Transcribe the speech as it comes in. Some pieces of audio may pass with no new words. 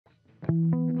Hey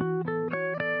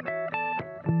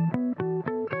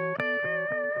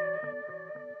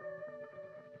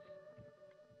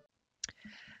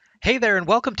there, and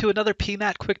welcome to another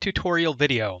pMAT quick tutorial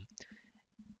video.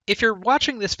 If you're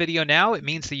watching this video now, it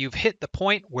means that you've hit the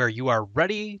point where you are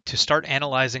ready to start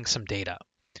analyzing some data.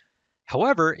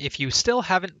 However, if you still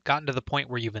haven't gotten to the point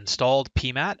where you've installed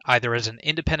pMAT, either as an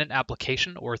independent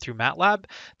application or through MATLAB,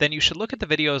 then you should look at the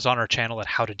videos on our channel at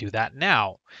how to do that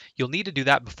now. You'll need to do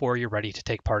that before you're ready to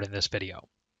take part in this video.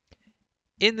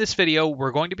 In this video,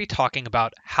 we're going to be talking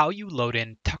about how you load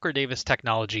in Tucker-Davis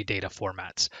technology data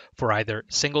formats for either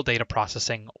single data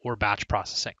processing or batch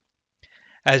processing.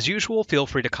 As usual, feel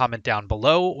free to comment down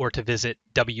below or to visit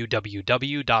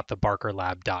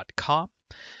www.thebarkerlab.com.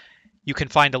 You can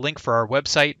find a link for our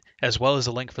website as well as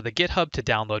a link for the GitHub to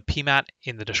download pMAT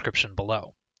in the description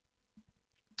below.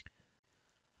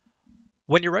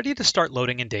 When you're ready to start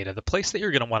loading in data, the place that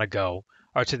you're going to want to go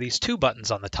are to these two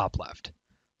buttons on the top left.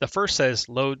 The first says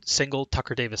Load Single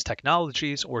Tucker-Davis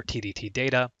Technologies or TDT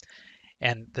Data,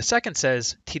 and the second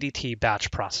says TDT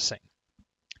Batch Processing.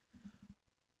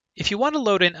 If you want to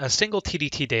load in a single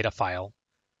TDT data file,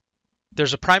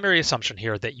 there's a primary assumption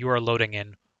here that you are loading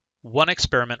in one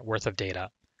experiment worth of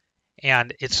data,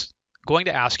 and it's going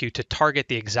to ask you to target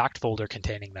the exact folder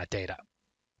containing that data.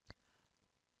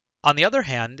 On the other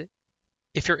hand,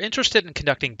 if you're interested in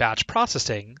conducting batch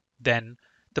processing, then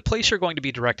the place you're going to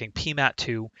be directing pMAT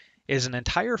to is an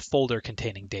entire folder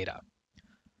containing data.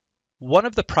 One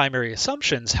of the primary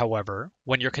assumptions, however,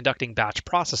 when you're conducting batch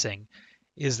processing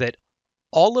is that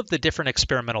all of the different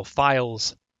experimental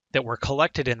files that were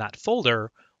collected in that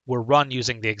folder were run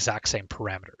using the exact same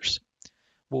parameters.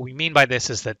 What we mean by this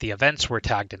is that the events were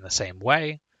tagged in the same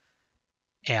way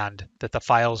and that the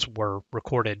files were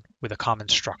recorded with a common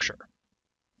structure.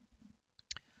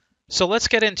 So let's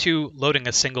get into loading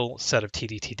a single set of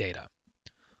TDT data.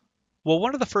 Well,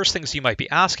 one of the first things you might be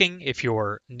asking if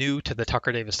you're new to the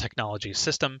Tucker-Davis technology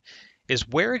system is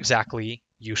where exactly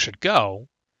you should go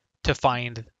to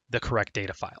find the correct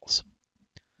data files.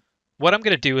 What I'm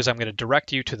going to do is I'm going to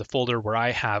direct you to the folder where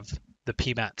I have the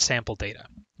pMAT sample data.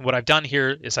 What I've done here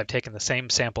is I've taken the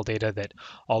same sample data that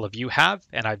all of you have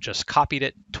and I've just copied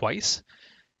it twice.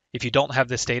 If you don't have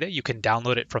this data, you can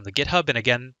download it from the GitHub, and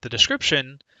again, the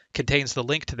description contains the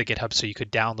link to the GitHub so you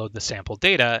could download the sample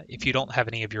data if you don't have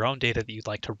any of your own data that you'd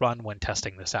like to run when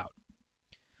testing this out.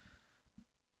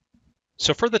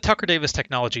 So for the Tucker-Davis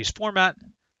Technologies format,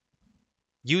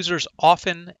 users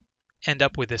often end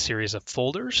up with a series of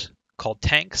folders called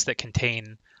tanks that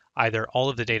contain either all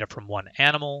of the data from one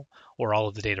animal or all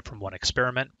of the data from one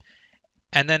experiment,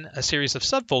 and then a series of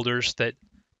subfolders that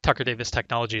Tucker-Davis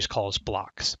Technologies calls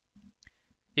blocks.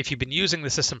 If you've been using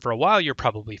the system for a while, you're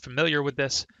probably familiar with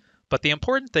this, but the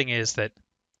important thing is that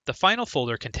the final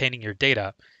folder containing your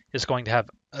data is going to have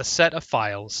a set of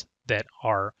files that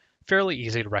are fairly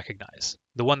easy to recognize.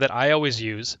 The one that I always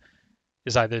use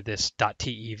is either this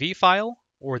 .tev file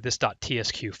or this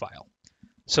 .tsq file.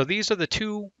 So these are the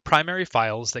two primary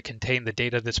files that contain the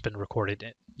data that's been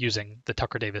recorded using the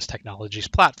Tucker-Davis Technologies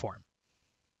platform.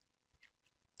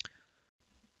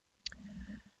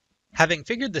 Having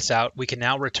figured this out, we can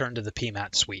now return to the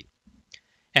pMAT suite.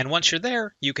 And once you're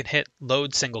there, you can hit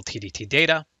Load Single TDT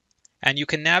Data, and you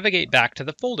can navigate back to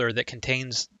the folder that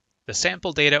contains the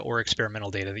sample data or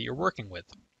experimental data that you're working with.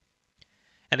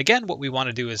 And again, what we want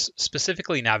to do is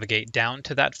specifically navigate down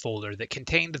to that folder that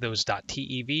contained those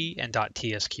 .tev and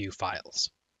 .tsq files.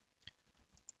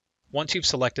 Once you've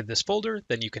selected this folder,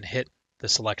 then you can hit the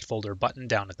Select Folder button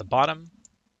down at the bottom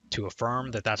to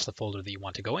affirm that that's the folder that you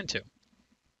want to go into.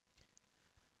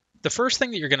 The first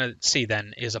thing that you're going to see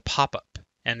then is a pop-up,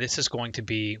 and this is going to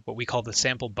be what we call the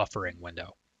sample buffering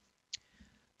window.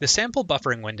 The sample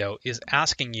buffering window is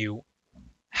asking you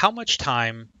how much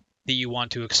time that you want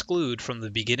to exclude from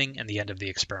the beginning and the end of the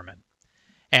experiment.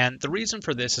 And the reason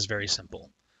for this is very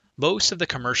simple. Most of the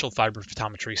commercial fiber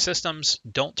photometry systems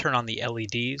don't turn on the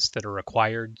LEDs that are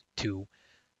required to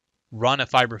run a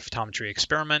fiber photometry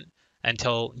experiment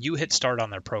until you hit start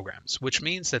on their programs, which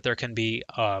means that there can be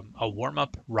a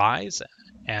warm-up rise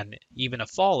and even a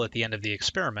fall at the end of the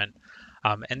experiment,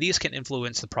 and these can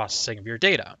influence the processing of your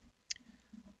data.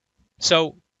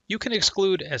 So you can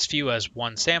exclude as few as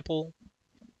one sample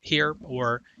here,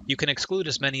 or you can exclude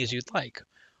as many as you'd like.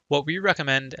 What we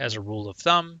recommend as a rule of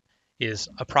thumb is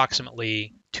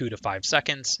approximately 2 to 5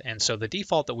 seconds, and so the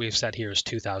default that we've set here is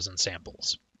 2,000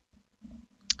 samples.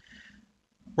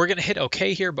 We're going to hit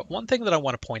OK here, but one thing that I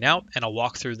want to point out, and I'll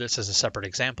walk through this as a separate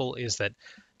example, is that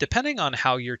depending on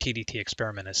how your TDT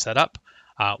experiment is set up,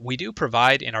 we do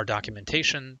provide in our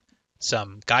documentation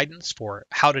some guidance for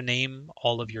how to name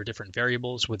all of your different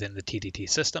variables within the TDT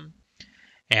system.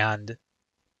 And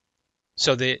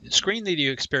so the screen that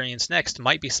you experience next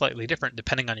might be slightly different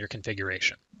depending on your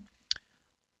configuration.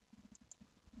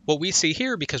 What we see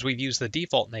here, because we've used the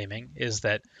default naming, is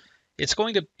that it's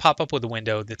going to pop up with a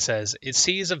window that says it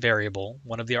sees a variable,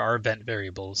 one of our event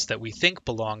variables, that we think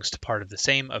belongs to part of the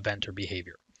same event or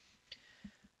behavior.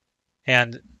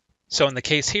 And so in the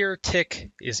case here,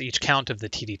 tick is each count of the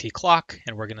TDT clock,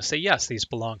 and we're going to say, yes, these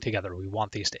belong together. We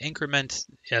want these to increment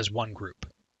as one group.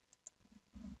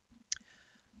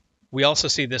 We also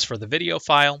see this for the video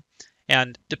file,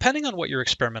 and depending on what your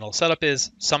experimental setup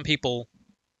is, some people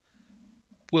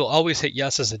will always hit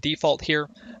yes as a default here,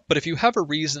 but if you have a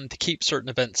reason to keep certain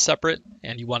events separate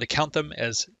and you want to count them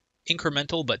as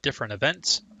incremental but different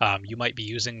events, you might be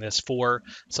using this for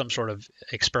some sort of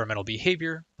experimental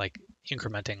behavior, like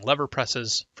incrementing lever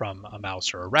presses from a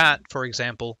mouse or a rat, for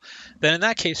example, then in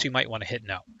that case you might want to hit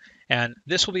no. And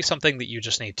this will be something that you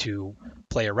just need to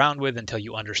play around with until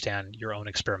you understand your own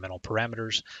experimental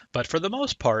parameters. But for the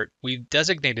most part, we've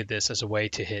designated this as a way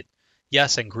to hit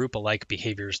yes and group alike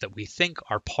behaviors that we think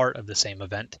are part of the same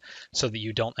event, so that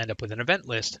you don't end up with an event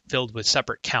list filled with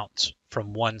separate counts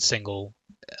from one single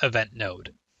event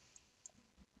node.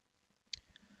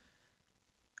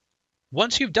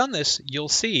 Once you've done this, you'll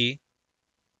see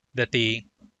that the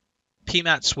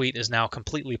pMAT suite is now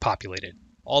completely populated.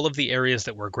 All of the areas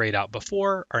that were grayed out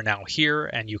before are now here,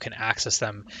 and you can access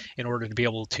them in order to be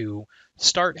able to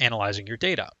start analyzing your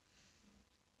data.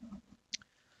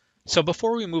 So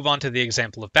before we move on to the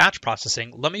example of batch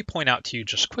processing, let me point out to you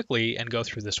just quickly and go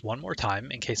through this one more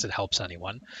time in case it helps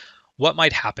anyone, what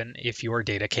might happen if your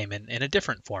data came in a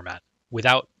different format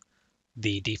without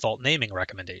the default naming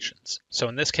recommendations. So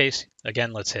in this case,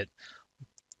 again, let's hit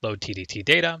Load TDT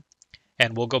data,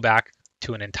 and we'll go back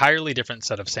to an entirely different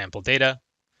set of sample data,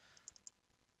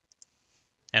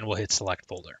 and we'll hit Select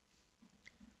Folder.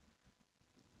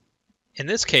 In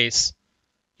this case,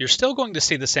 you're still going to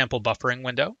see the sample buffering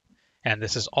window, and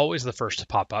this is always the first to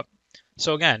pop up.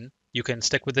 So again, you can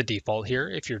stick with the default here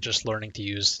if you're just learning to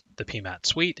use the pMAT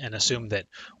suite and assume that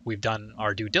we've done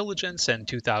our due diligence and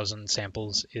 2,000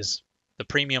 samples is the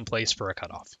premium place for a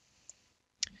cutoff.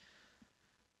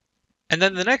 And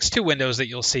then the next two windows that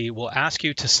you'll see will ask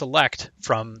you to select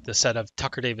from the set of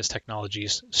Tucker Davis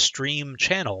Technologies stream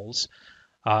channels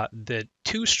the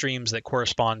two streams that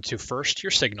correspond to first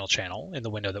your signal channel in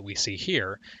the window that we see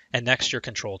here, and next your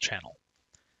control channel.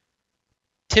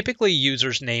 Typically,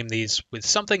 users name these with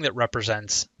something that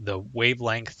represents the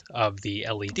wavelength of the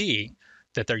LED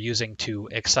that they're using to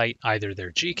excite either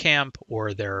their Gcamp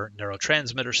or their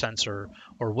neurotransmitter sensor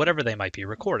or whatever they might be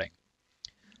recording.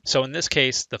 So in this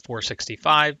case, the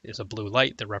 465 is a blue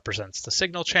light that represents the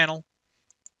signal channel,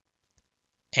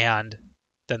 and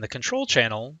then the control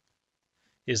channel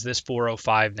is this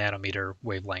 405 nanometer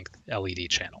wavelength LED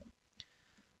channel.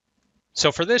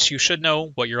 So for this, you should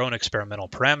know what your own experimental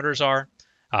parameters are.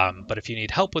 But if you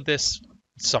need help with this,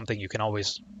 it's something you can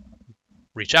always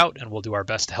reach out, and we'll do our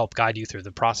best to help guide you through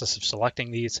the process of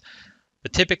selecting these.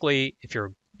 But typically, if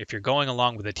you're going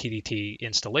along with a TDT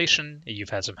installation, and you've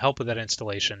had some help with that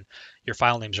installation, your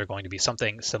file names are going to be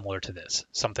something similar to this.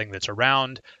 Something that's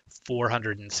around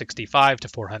 465 to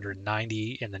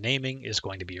 490 in the naming is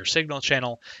going to be your signal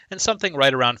channel, and something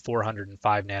right around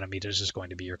 405 nanometers is going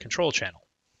to be your control channel.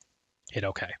 Hit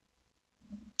OK.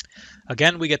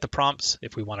 Again, we get the prompts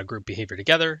if we want to group behavior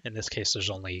together. In this case, there's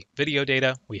only video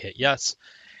data. We hit yes.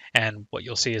 And what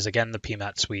you'll see is, again, the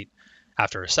pMAT suite,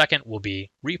 after a second, will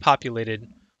be repopulated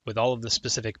with all of the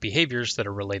specific behaviors that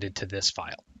are related to this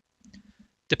file.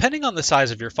 Depending on the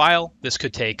size of your file, this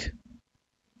could take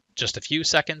just a few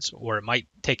seconds, or it might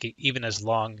take even as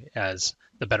long as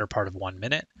the better part of 1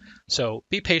 minute. So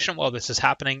be patient while this is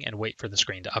happening and wait for the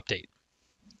screen to update.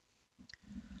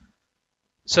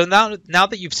 So now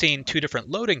that you've seen two different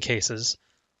loading cases,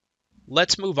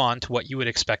 let's move on to what you would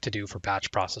expect to do for batch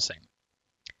processing.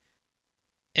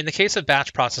 In the case of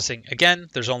batch processing, again,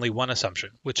 there's only one assumption,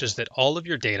 which is that all of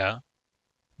your data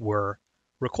were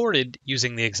recorded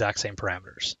using the exact same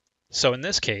parameters. So in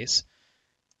this case,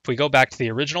 if we go back to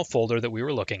the original folder that we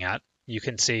were looking at, you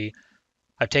can see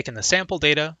I've taken the sample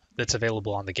data that's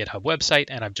available on the GitHub website,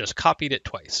 and I've just copied it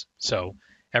twice. So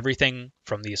everything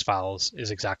from these files is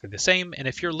exactly the same. And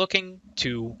if you're looking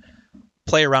to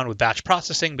play around with batch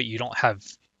processing, but you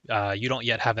don't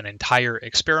yet have an entire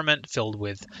experiment filled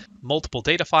with multiple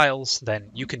data files,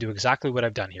 then you can do exactly what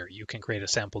I've done here. You can create a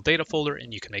sample data folder,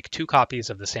 and you can make 2 copies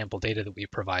of the sample data that we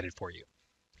provided for you.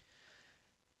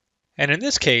 And in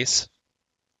this case,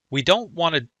 we don't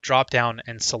want to drop down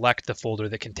and select the folder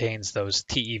that contains those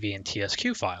TEV and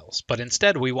TSQ files, but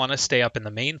instead we want to stay up in the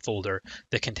main folder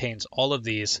that contains all of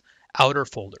these outer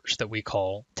folders that we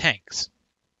call tanks.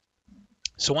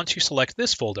 So once you select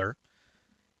this folder,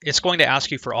 it's going to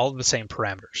ask you for all of the same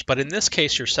parameters, but in this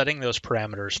case, you're setting those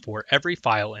parameters for every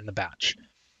file in the batch.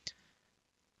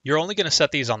 You're only going to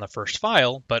set these on the first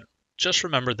file, but just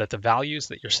remember that the values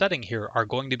that you're setting here are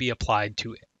going to be applied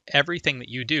to everything that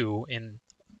you do in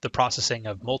the processing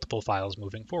of multiple files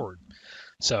moving forward.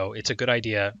 So it's a good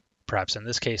idea, perhaps in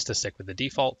this case, to stick with the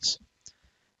defaults.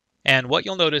 And what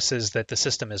you'll notice is that the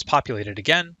system is populated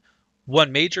again.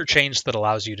 One major change that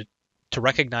allows you to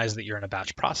recognize that you're in a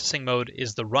batch processing mode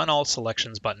is the Run All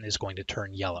Selections button is going to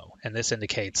turn yellow. And this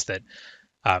indicates that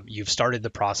you've started the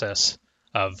process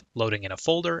of loading in a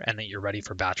folder and that you're ready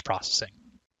for batch processing.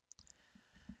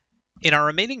 In our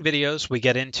remaining videos, we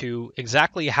get into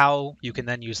exactly how you can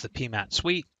then use the pMAT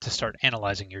suite to start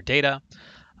analyzing your data.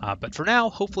 But for now,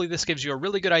 hopefully this gives you a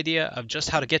really good idea of just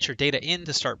how to get your data in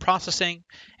to start processing,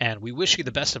 and we wish you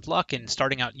the best of luck in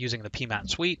starting out using the pMAT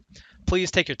suite. Please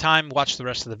take your time, watch the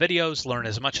rest of the videos, learn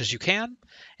as much as you can,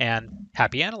 and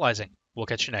happy analyzing. We'll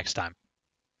catch you next time.